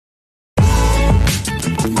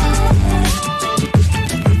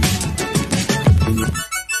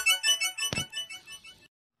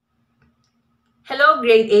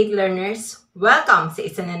Grade 8 learners! Welcome sa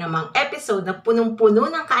isa na namang episode na punong-puno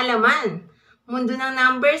ng kaalaman. Mundo ng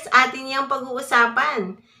numbers atin niyang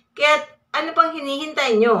pag-uusapan. Kaya't ano pang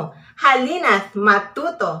hinihintay nyo? Halina't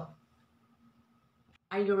matuto!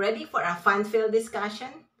 Are you ready for a fun-filled discussion?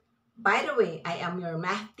 By the way, I am your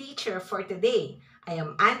math teacher for today. I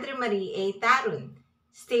am Andre Marie A. Tarun.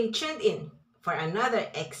 Stay tuned in for another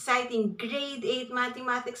exciting Grade 8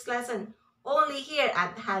 mathematics lesson only here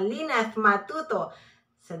at HALINA'T MATH-TUTO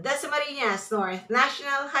sa Dasmariñas North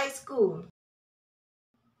National High School.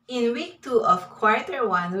 In week 2 of quarter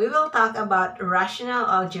 1, we will talk about rational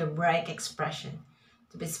algebraic expression.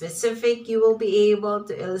 To be specific, you will be able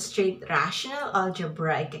to illustrate rational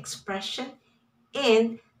algebraic expression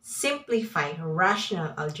and simplify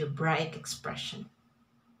rational algebraic expression.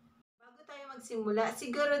 Bago tayo magsimula,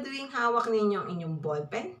 siguraduhin hawak ninyo ang inyong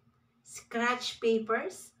ballpen, scratch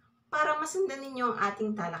papers, para masundan ninyo ang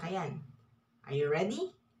ating talakayan. Are you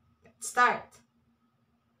ready? Let's start!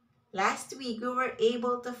 Last week, we were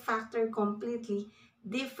able to factor completely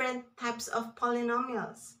different types of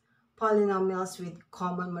polynomials. Polynomials with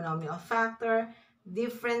common monomial factor,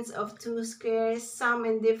 difference of two squares, sum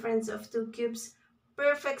and difference of two cubes,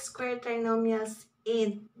 perfect square trinomials,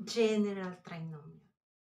 and general trinomials.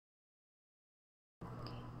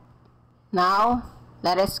 Now,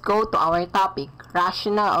 let us go to our topic,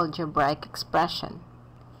 rational algebraic expression.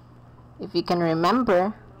 If you can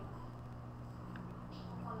remember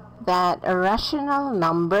that a rational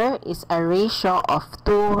number is a ratio of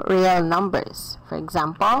two real numbers. For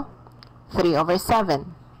example,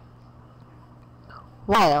 3/7.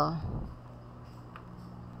 While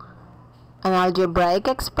an algebraic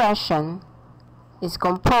expression is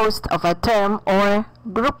composed of a term or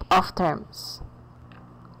group of terms.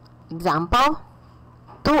 Example,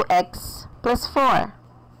 2x plus 4.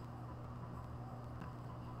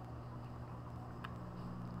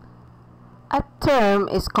 A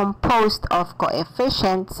term is composed of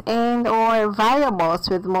coefficients and or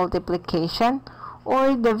variables with multiplication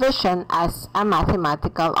or division as a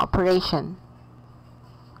mathematical operation.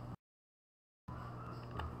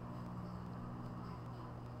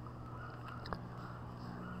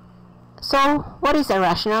 So, what is a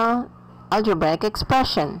rational algebraic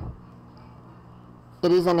expression?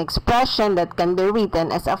 It is an expression that can be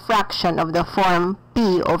written as a fraction of the form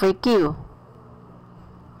P over Q,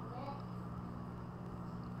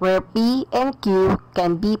 where P and Q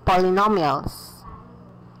can be polynomials,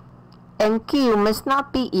 and Q must not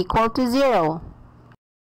be equal to 0.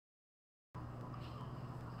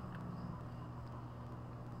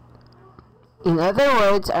 In other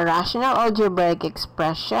words, a rational algebraic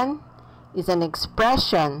expression is an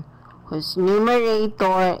expression whose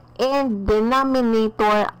numerator and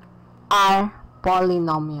denominator are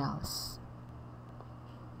polynomials.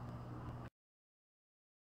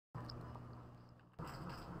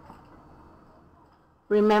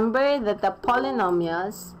 Remember that the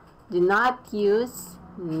polynomials do not use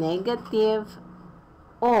negative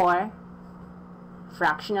or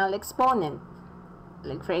fractional exponent.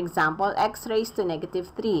 Like for example, x raised to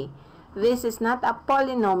 -3. This is not a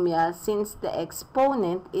polynomial since the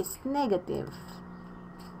exponent is negative.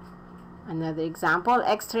 Another example,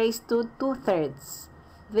 x raised to 2/3.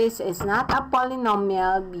 This is not a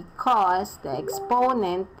polynomial because the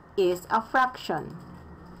exponent is a fraction.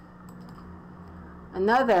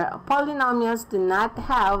 Another, polynomials do not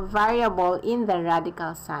have variable in the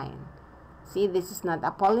radical sign. See, this is not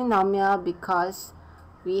a polynomial because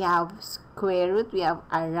we have square root, we have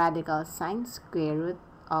a radical sign, square root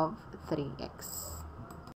of 3x.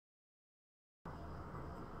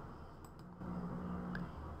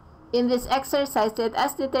 In this exercise, let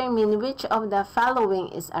us determine which of the following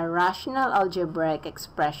is a rational algebraic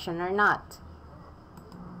expression or not.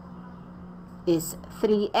 Is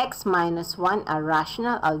 3x minus 1 a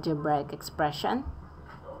rational algebraic expression?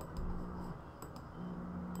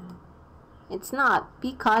 It's not,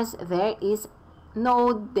 because there is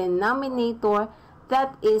no denominator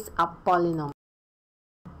that is a polynomial.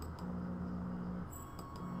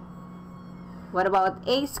 What about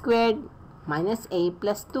a squared minus a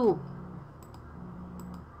plus 2?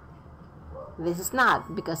 This is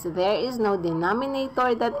not, because there is no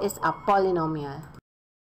denominator that is a polynomial.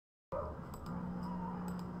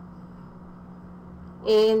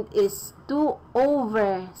 And is 2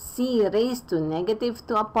 over c raised to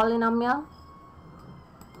 -2 a polynomial?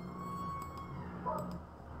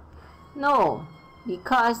 No,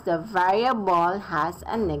 because the variable has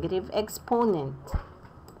a negative exponent.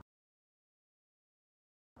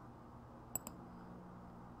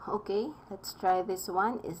 Okay, let's try this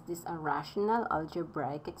one. Is this a rational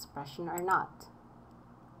algebraic expression or not?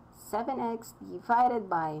 7x divided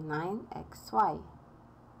by 9xy.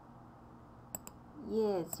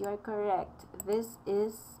 Yes, you are correct. This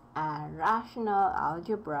is a rational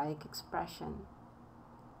algebraic expression.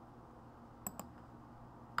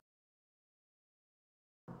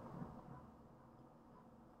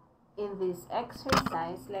 In this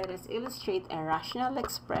exercise, let us illustrate a rational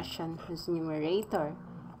expression whose numerator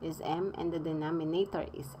is m and the denominator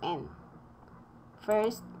is n.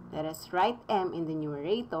 First, let us write m in the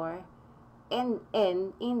numerator and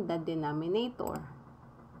n in the denominator,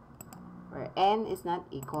 where n is not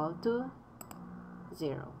equal to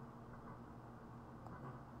 0.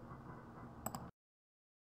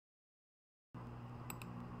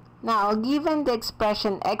 Now, given the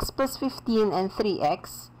expression x plus 15 and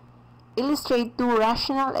 3x, illustrate two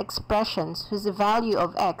rational expressions whose value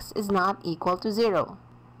of x is not equal to 0.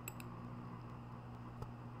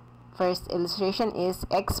 First illustration is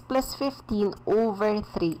x plus 15 over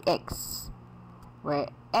 3x, where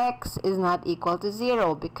x is not equal to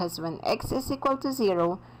 0, because when x is equal to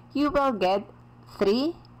 0, you will get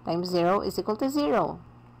 3 times 0 is equal to 0.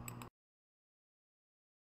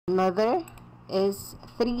 Another is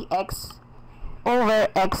 3x over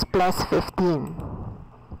x plus 15,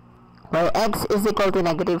 where x is equal to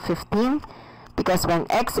negative 15, because when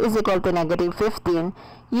x is equal to negative 15,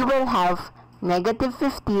 you will have negative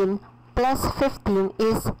 15 plus 15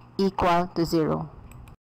 is equal to 0.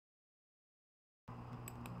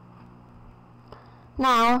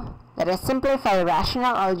 Now, let us simplify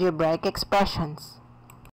rational algebraic expressions.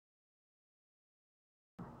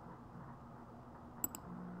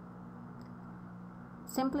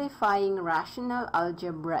 Simplifying rational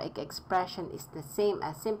algebraic expression is the same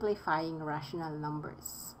as simplifying rational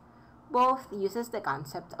numbers. Both uses the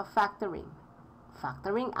concept of factoring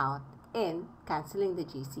out, and canceling the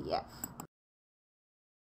GCF.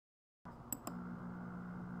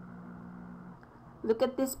 Look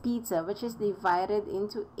at this pizza, which is divided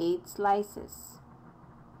into 8 slices.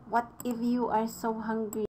 What if you are so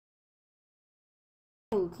hungry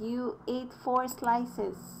and you ate 4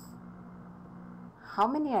 slices? How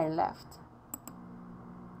many are left?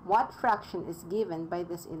 What fraction is given by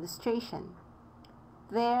this illustration?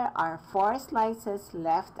 There are 4 slices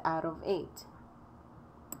left out of 8.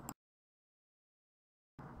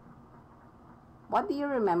 What do you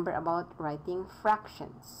remember about writing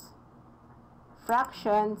fractions?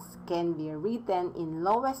 Fractions can be written in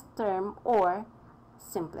lowest term or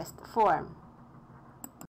simplest form.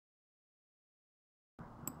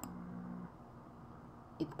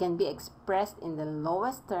 It can be expressed in the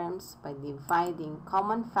lowest terms by dividing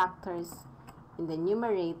common factors in the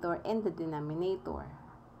numerator and the denominator.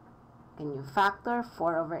 Can you factor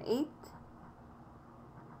 4 over 8?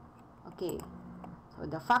 Okay, so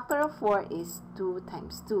the factor of 4 is 2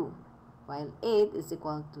 times 2, while 8 is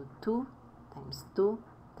equal to 2 times 2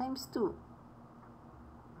 times 2.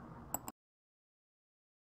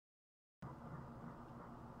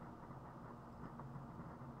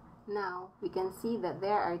 Now, we can see that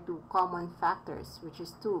there are 2 common factors, which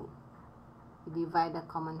is 2. We divide the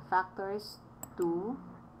common factors. 2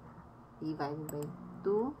 divided by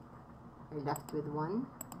 2, we're left with 1.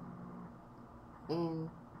 And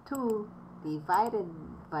 2 divided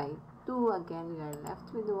by 2, again, we are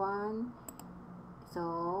left with 1.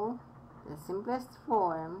 So, the simplest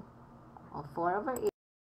form of 4 over 8 is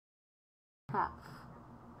half.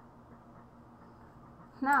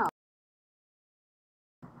 Now,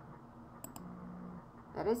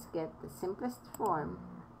 let us get the simplest form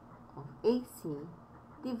of AC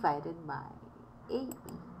divided by AE.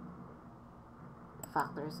 The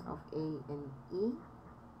factors of A and E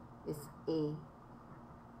is A.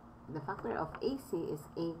 The factor of AC is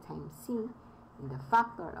A times C, and the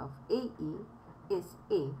factor of AE is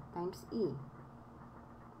A times E.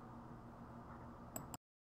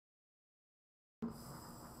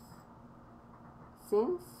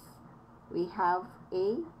 Since we have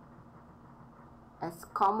A as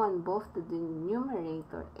common both to the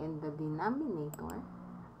numerator and the denominator,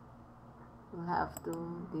 we'll have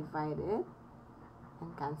to divide it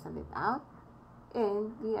and cancel it out,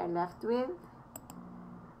 and we are left with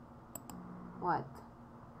what?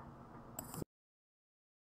 C.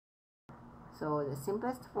 So the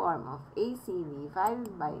simplest form of AC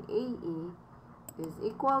divided by AE is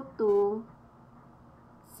equal to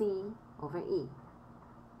C over E.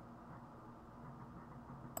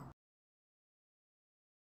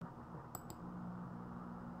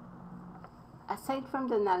 Aside from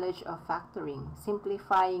the knowledge of factoring,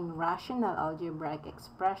 simplifying rational algebraic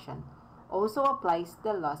expression also applies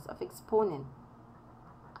the laws of exponent.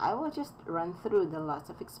 I will just run through the laws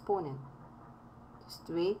of exponent. Just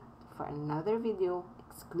wait for another video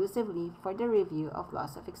exclusively for the review of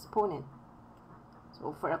laws of exponent.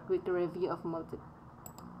 So for a quick review of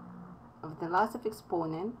the laws of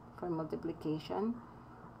exponent for multiplication,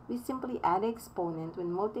 we simply add exponent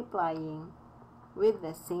when multiplying with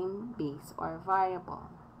the same base or variable.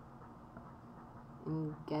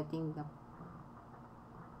 In getting the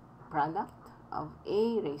product of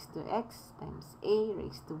a raised to x times a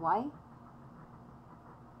raised to y,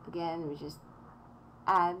 again we just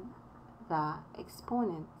add the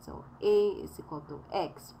exponent. So a is equal to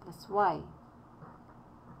x plus y.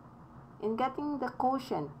 In getting the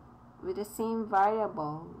quotient with the same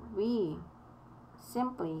variable, we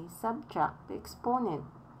simply subtract the exponent.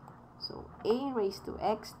 So a raised to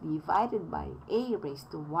x divided by a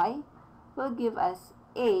raised to y will give us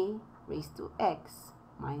a raised to x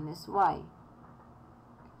minus y.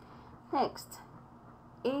 Next,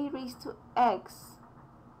 a raised to x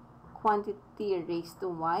quantity raised to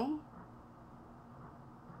y.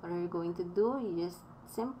 What are you going to do? You just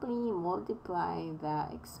simply multiply the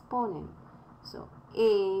exponent. So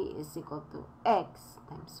a is equal to x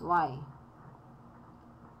times y.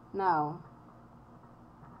 Now,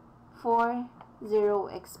 for 0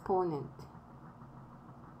 exponent,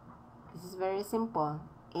 this is very simple.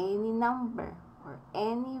 Any number or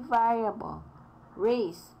any variable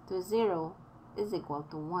raised to 0 is equal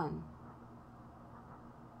to 1.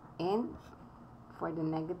 And for the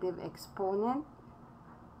negative exponent,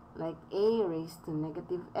 like a raised to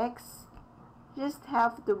negative x, just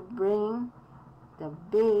have to bring the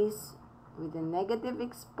base with the negative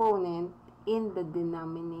exponent in the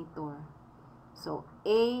denominator. So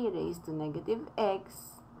a raised to negative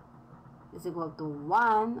x is equal to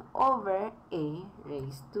 1 over a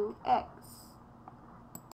raised to x.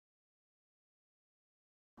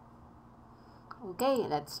 Okay,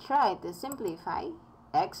 let's try to simplify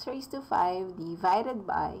x raised to 5 divided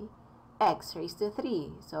by x raised to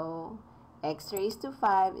 3. So x raised to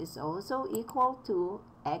 5 is also equal to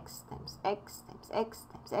x times x times x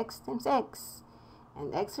times x times x.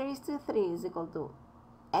 And x raised to 3 is equal to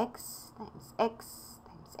x times x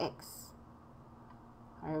times x.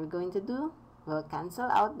 What are we going to do? We'll cancel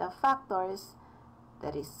out the factors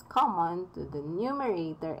that is common to the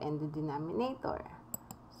numerator and the denominator.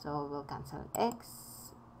 So we'll cancel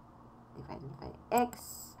x divided by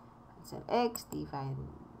x, cancel x divided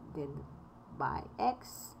by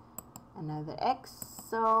x, another x.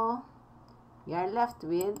 So we are left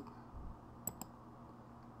with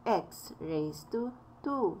x raised to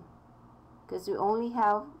 2, because we only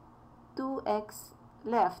have 2x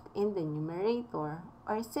left in the numerator,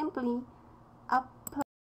 or simply apply,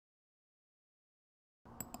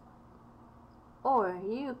 or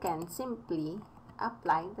you can simply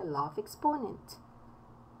apply the law of exponent.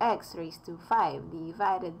 X raised to 5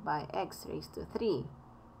 divided by x raised to 3.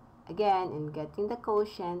 Again, in getting the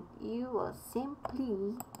quotient, you will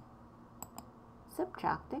simply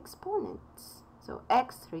subtract the exponents. So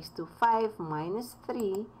x raised to 5 minus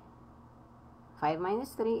 3, 5 minus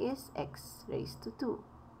 3 is x raised to 2.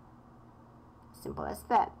 Simple as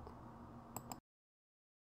that.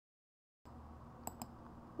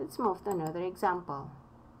 Let's move to another example.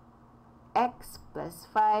 X plus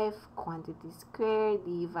 5 quantity squared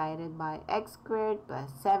divided by x squared plus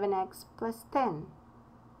 7x plus 10.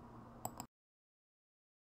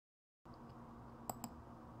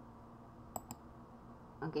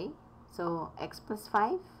 Okay, so x plus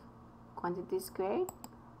 5 quantity squared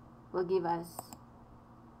will give us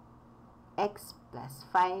x plus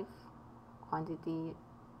 5 quantity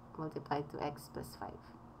multiplied to x plus 5.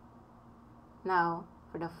 Now,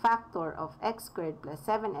 for the factor of x squared plus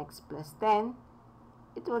 7x plus 10,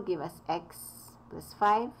 it will give us x plus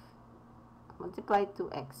 5 multiplied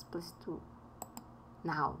to x plus 2.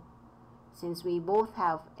 Now, since we both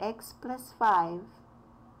have x plus 5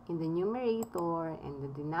 in the numerator and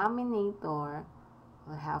the denominator,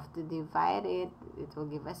 we'll have to divide it. It will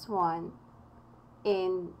give us 1.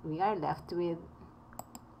 And we are left with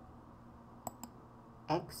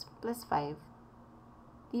x plus 5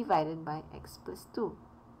 divided by x plus 2.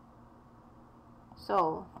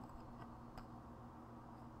 So,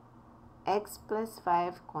 x plus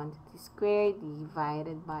 5 quantity squared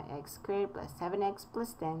divided by x squared plus 7x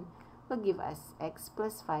plus 10 will give us x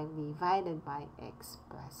plus 5 divided by x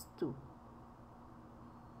plus 2.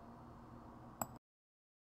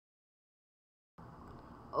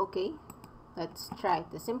 Okay, let's try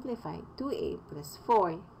to simplify 2a plus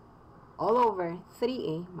 4 all over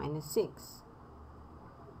 3a minus 6.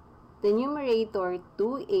 The numerator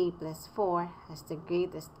 2a plus 4 has the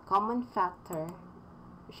greatest common factor,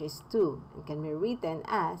 which is 2, and can be written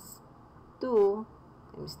as 2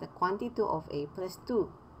 times the quantity of a plus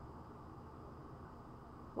 2.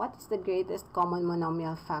 What is the greatest common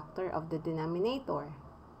monomial factor of the denominator?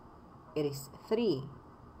 It is 3.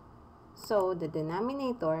 So the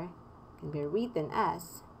denominator can be written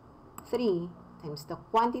as 3 times the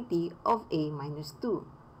quantity of a minus 2.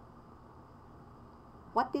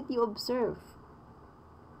 What did you observe?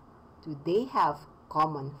 Do they have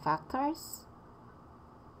common factors?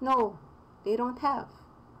 No, they don't have.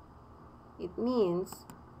 It means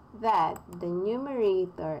that the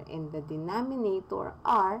numerator and the denominator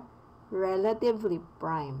are relatively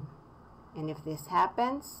prime. And if this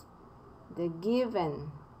happens, the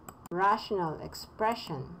given rational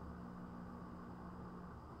expression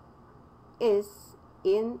is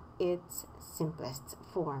in its simplest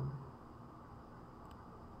form.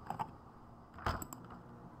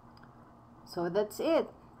 So that's it.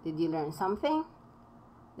 Did you learn something?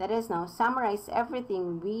 Let us now summarize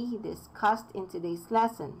everything we discussed in today's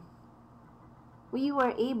lesson. We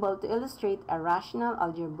were able to illustrate a rational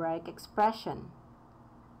algebraic expression,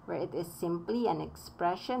 where it is simply an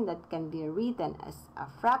expression that can be written as a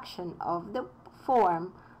fraction of the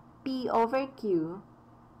form p over q,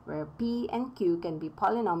 where p and q can be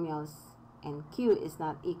polynomials and q is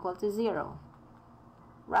not equal to 0.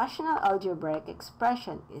 Rational algebraic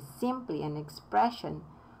expression is simply an expression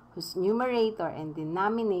whose numerator and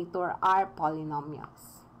denominator are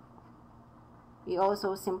polynomials. We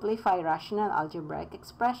also simplify rational algebraic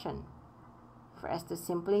expression. For us to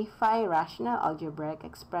simplify rational algebraic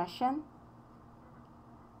expression,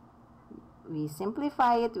 we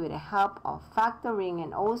simplify it with the help of factoring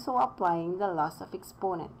and also applying the laws of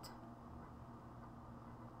exponent.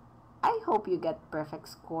 I hope you get perfect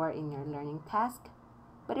score in your learning task,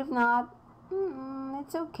 but if not,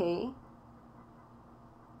 it's okay.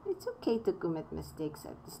 It's okay to commit mistakes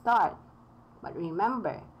at the start, but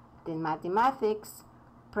remember that in mathematics,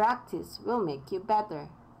 practice will make you better.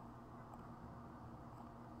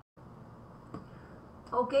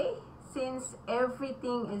 Okay, since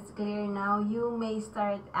everything is clear now, you may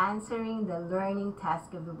start answering the learning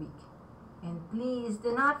task of the week. And please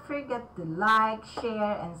do not forget to like,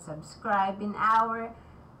 share, and subscribe in our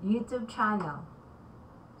YouTube channel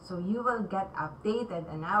so you will get updated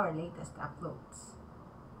on our latest uploads.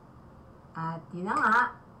 At yun na nga,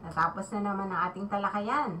 natapos na naman ang ating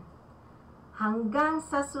talakayan. Hanggang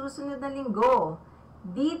sa susunod na linggo,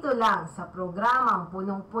 dito lang sa programang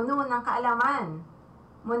punong-puno ng kaalaman.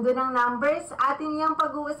 Mundo ng numbers, atin niyang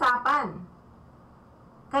pag-uusapan.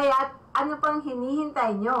 Kaya't ano pang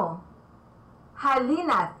hinihintay nyo?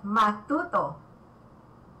 Halina't Math-TUTO!